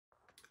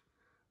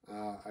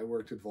I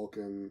worked at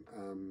Vulcan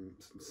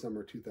since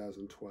summer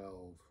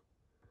 2012,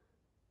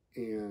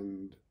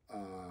 and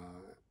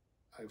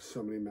I have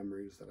so many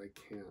memories that I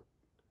can't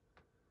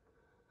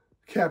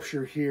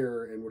capture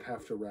here, and would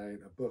have to write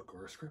a book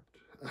or a script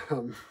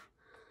um,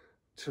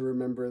 to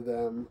remember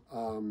them.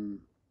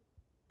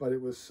 But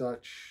it was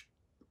such,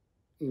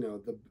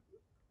 the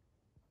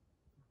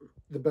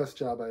best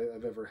job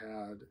I've ever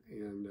had,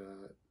 and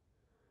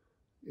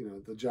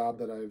the job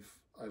that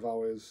I've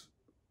always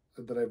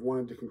that I've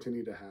wanted to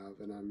continue to have,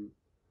 and I'm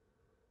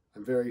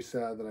very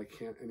sad that I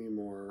can't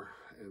anymore,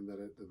 and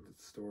that the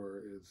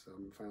store is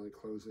finally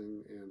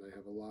closing, and I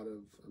have a lot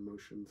of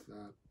emotions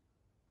that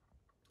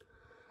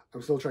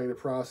I'm still trying to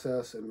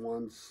process. And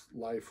once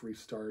life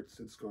restarts,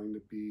 it's going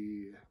to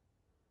be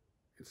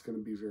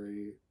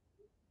very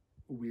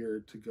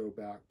weird to go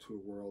back to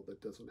a world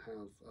that doesn't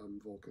have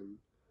Vulcan,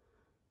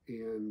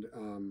 and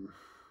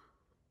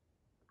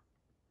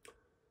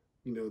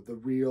the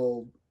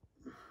real,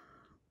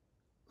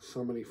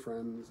 so many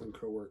friends and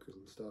coworkers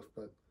and stuff,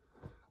 but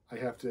I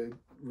have to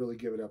really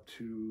give it up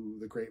to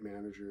the great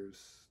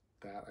managers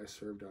that I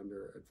served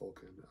under at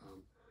Vulcan.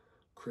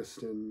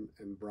 Kristen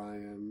and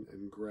Brian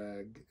and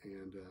Greg,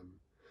 and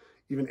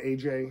even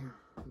AJ,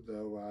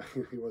 though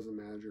he wasn't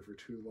manager for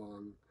too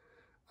long.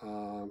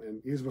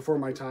 And he was before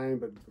my time,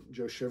 but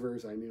Joe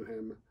Shivers, I knew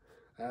him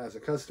as a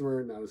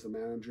customer, not as a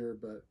manager,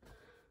 but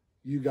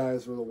you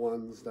guys were the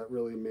ones that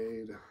really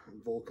made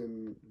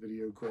Vulcan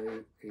Video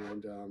great,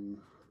 and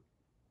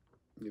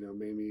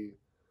made me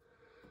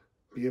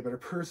be a better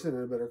person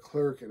and a better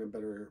clerk and a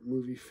better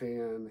movie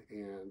fan.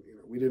 And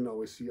we didn't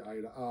always see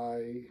eye to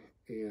eye,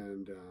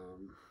 and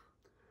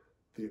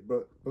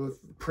both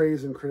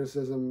praise and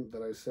criticism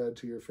that I said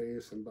to your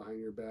face and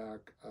behind your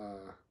back,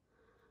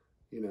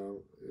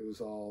 it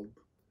was all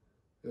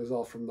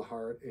from the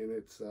heart, and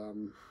it's a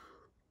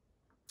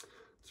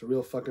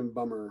real fucking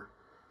bummer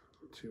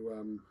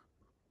to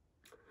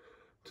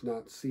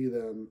not see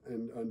them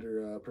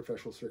under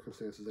professional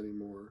circumstances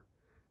anymore.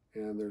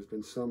 And there's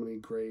been so many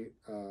great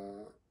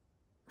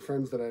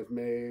friends that I've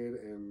made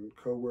and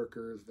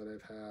coworkers that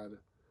I've had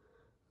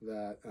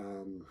that,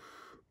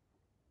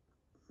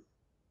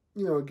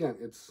 again,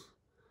 it's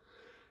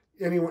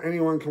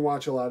anyone can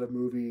watch a lot of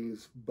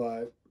movies,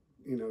 but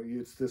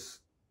it's this,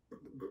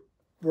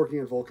 working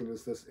at Vulcan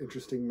is this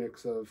interesting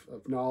mix of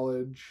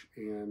knowledge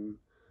and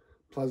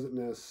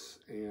pleasantness,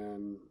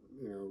 and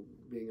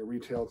being a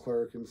retail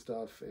clerk and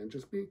stuff, and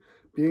just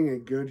being a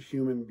good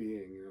human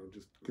being,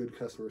 just good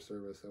customer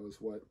service. That was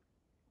what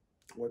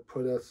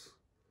put us,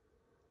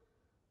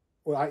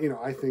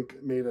 I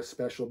think made us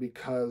special,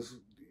 because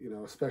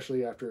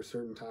especially after a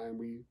certain time,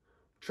 we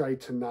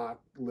tried to not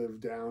live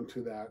down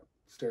to that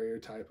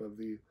stereotype of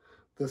the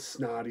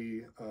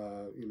snotty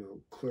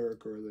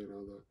clerk, or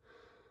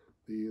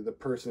the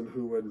person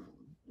who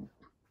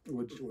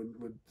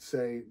would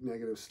say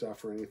negative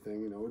stuff or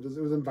anything. It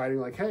was inviting,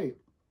 like, hey,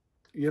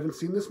 you haven't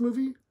seen this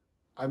movie?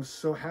 I'm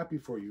so happy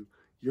for you.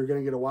 You're going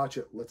to get to watch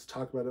it. Let's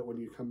talk about it when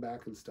you come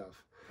back and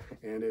stuff.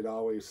 And it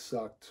always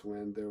sucked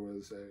when there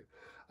was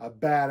a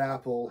bad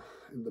apple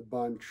in the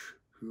bunch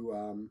who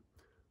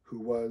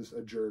was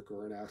a jerk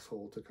or an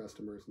asshole to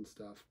customers and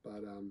stuff.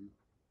 But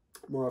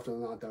more often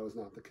than not, that was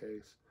not the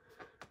case.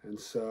 And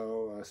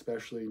so,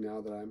 especially now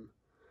that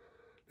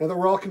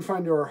we're all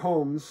confined to our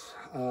homes,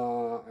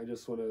 I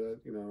just want to,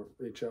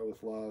 reach out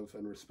with love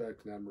and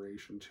respect and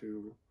admiration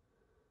to,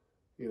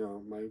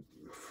 my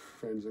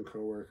friends and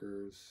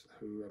coworkers,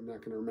 who I'm not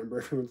going to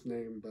remember everyone's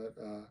name, but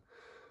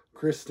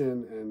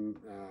Kristen and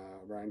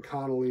Ryan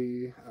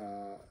Connolly,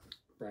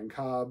 Brian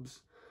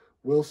Cobbs,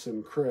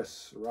 Wilson,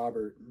 Chris,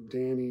 Robert,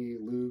 Danny,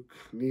 Luke,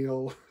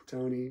 Neil,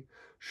 Tony,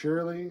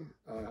 Shirley.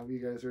 Hope you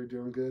guys are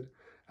doing good.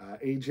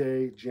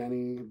 AJ,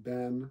 Jenny,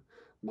 Ben,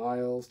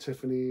 Miles,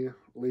 Tiffany,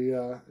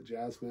 Leah,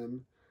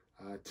 Jasmine,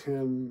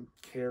 Tim,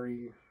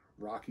 Carrie,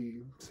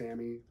 Rocky,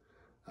 Sammy,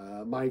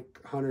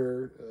 Mike,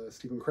 Hunter,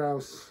 Stephen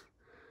Krause,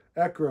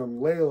 Ekram,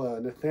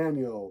 Layla,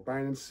 Nathaniel,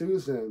 Brian and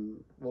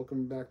Susan.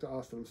 Welcome back to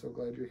Austin. I'm so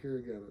glad you're here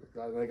again.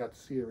 Glad I got to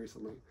see you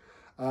recently.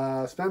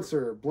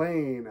 Spencer,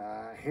 Blaine,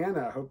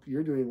 Hannah, hope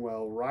you're doing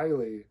well.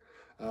 Riley,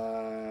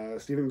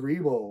 Stephen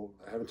Griebel,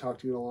 I haven't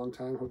talked to you in a long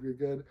time. Hope you're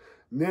good.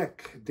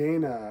 Nick,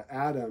 Dana,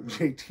 Adam,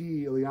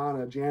 JT,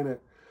 Ileana,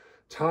 Janet,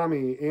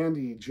 Tommy,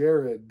 Andy,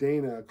 Jared,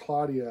 Dana,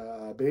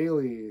 Claudia,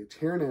 Bailey,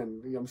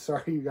 Tiernan. I'm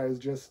sorry you guys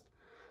just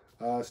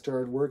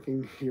started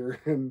working here,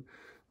 and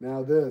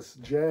now this.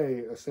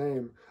 Jay,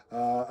 same.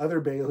 Other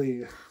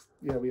Bailey.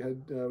 Yeah, we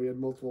had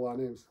multiple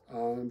names.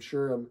 I'm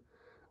sure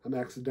I'm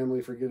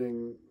accidentally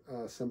forgetting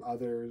some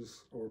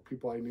others, or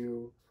people I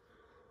knew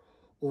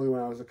only when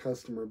I was a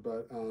customer.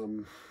 But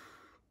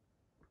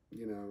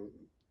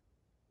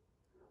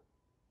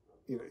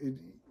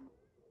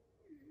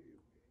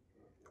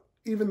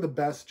even the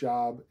best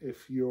job,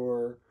 if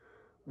you're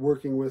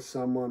working with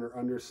someone or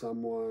under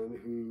someone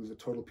who's a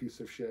total piece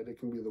of shit, it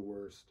can be the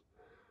worst.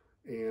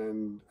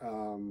 And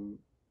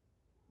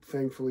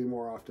thankfully,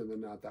 more often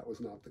than not, that was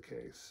not the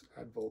case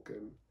at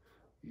Vulcan.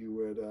 You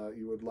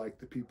would like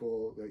the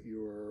people that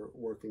you were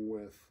working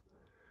with,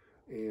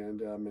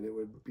 and it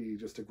would be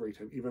just a great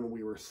time. Even when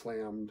we were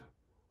slammed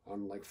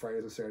on like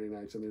Fridays and Saturday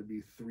nights, and there'd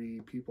be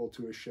 3 people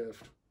to a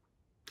shift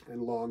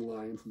and long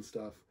lines and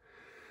stuff.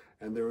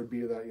 And there would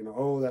be that, you know,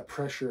 oh, that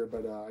pressure,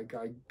 but I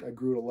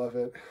grew to love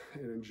it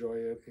and enjoy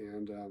it.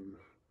 And,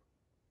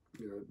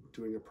 you know,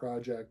 doing a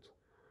project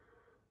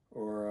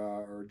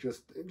or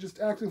just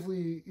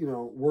actively, you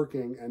know,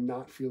 working and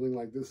not feeling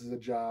like this is a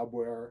job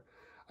where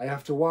I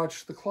have to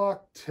watch the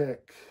clock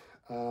tick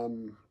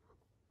and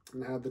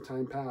have the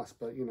time pass,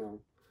 but, you know,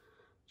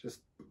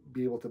 just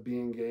be able to be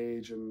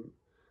engaged. And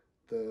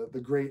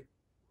the great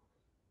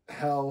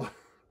hell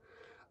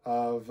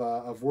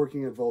of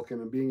working at Vulcan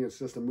and being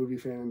just a movie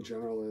fan in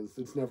general is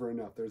it's never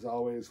enough. There's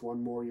always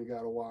one more you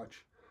got to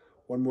watch,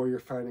 one more you're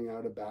finding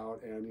out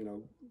about. And, you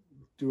know,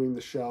 doing the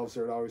shelves,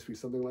 there'd always be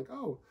something like,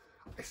 oh,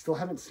 I still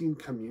haven't seen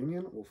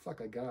Communion. Well, fuck,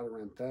 I got to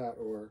rent that.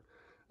 Or,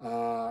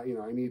 you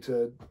know, I need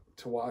to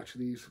watch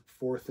these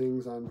 4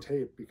 things on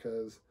tape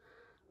because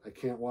I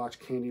can't watch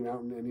Candy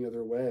Mountain any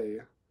other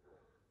way.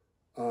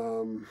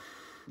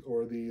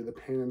 Or the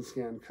pan and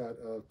scan cut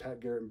of Pat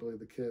Garrett and Billy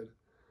the Kid.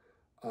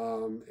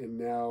 And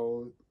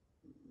now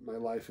my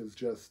life is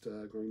just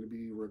going to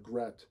be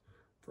regret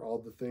for all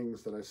the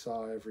things that I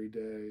saw every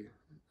day,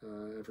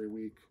 every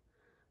week,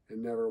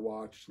 and never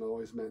watched and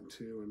always meant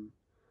to, and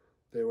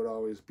they would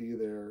always be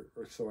there,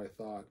 or so I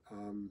thought.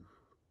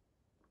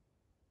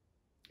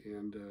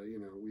 You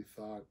know, we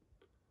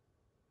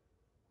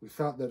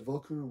thought that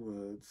Vulcan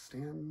would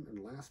stand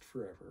and last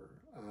forever,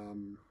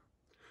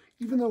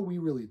 even though we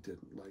really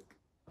didn't. Like,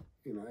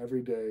 you know,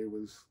 every day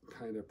was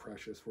kind of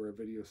precious. We're a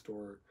video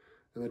store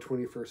in the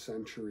 21st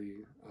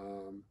century.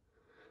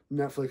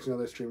 Netflix and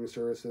other streaming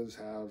services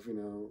have, you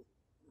know,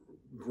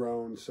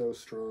 grown so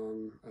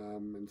strong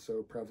and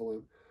so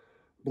prevalent.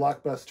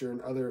 Blockbuster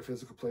and other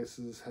physical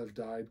places have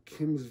died.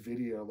 Kim's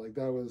Video, like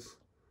that was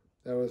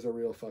a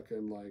real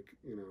fucking, like,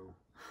 you know,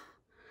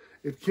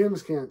 if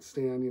Kim's can't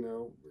stand, you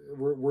know,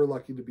 we're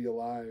lucky to be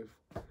alive.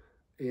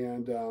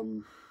 And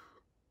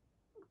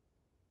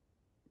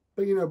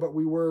but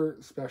we were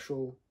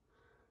special.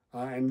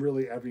 And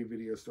really every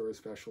video store is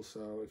special.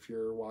 So if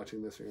you're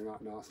watching this or you're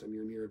not in Austin,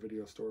 you're near a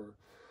video store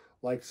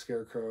like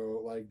Scarecrow,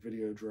 like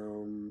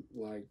Videodrome,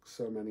 like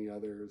so many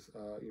others,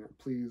 you know,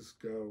 please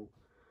go,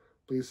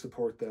 please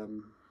support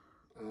them.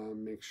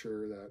 Make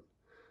sure that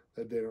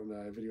they don't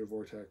die. Video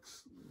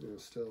Vortex, you know,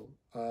 still.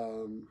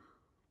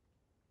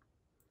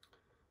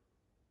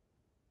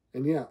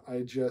 And yeah,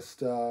 I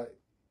just,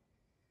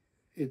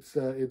 it's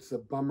a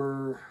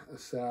bummer, a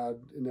sad,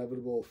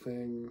 inevitable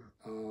thing.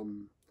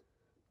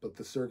 But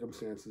the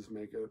circumstances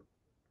make it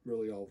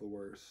really all the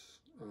worse.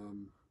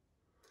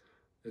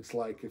 It's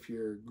like if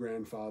your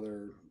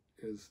grandfather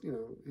is, you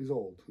know, he's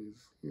old,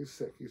 he's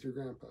sick, he's your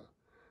grandpa.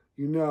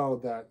 You know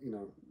that, you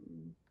know,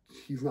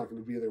 he's not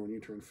going to be there when you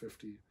turn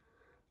 50,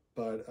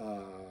 but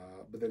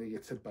then he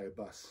gets hit by a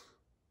bus.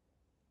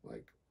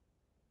 Like,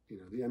 you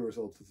know, the end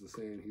result is the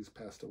same. He's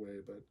passed away,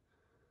 but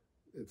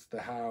it's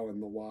the how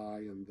and the why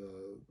and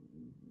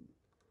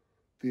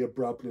the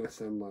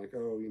abruptness and like,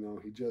 oh, you know,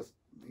 he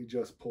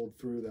just pulled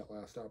through that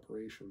last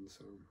operation.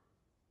 So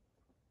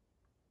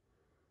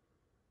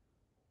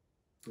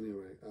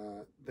anyway,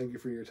 thank you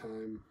for your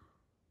time.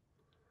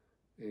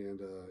 And,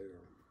 you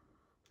know,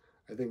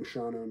 I think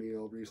Sean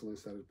O'Neill recently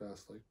said it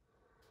best, like,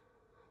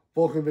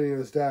 Vulcan Video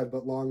is dead,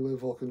 but long live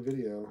Vulcan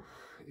Video.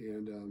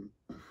 And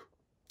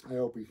I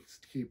hope we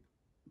keep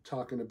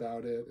talking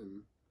about it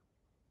and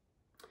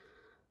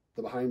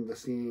the behind the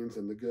scenes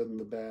and the good and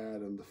the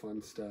bad and the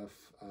fun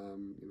stuff,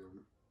 you know,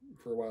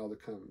 for a while to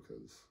come,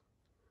 because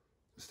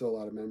there's still a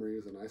lot of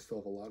memories and I still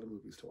have a lot of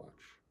movies to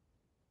watch.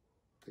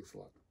 Thanks a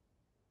lot.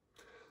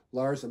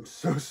 Lars, I'm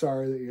so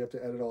sorry that you have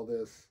to edit all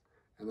this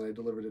and that I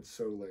delivered it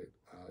so late.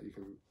 You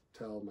can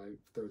tell my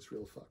throat's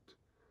real fucked.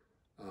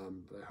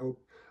 But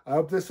I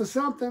hope this was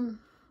something.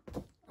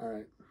 All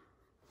right.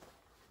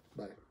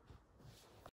 Bye.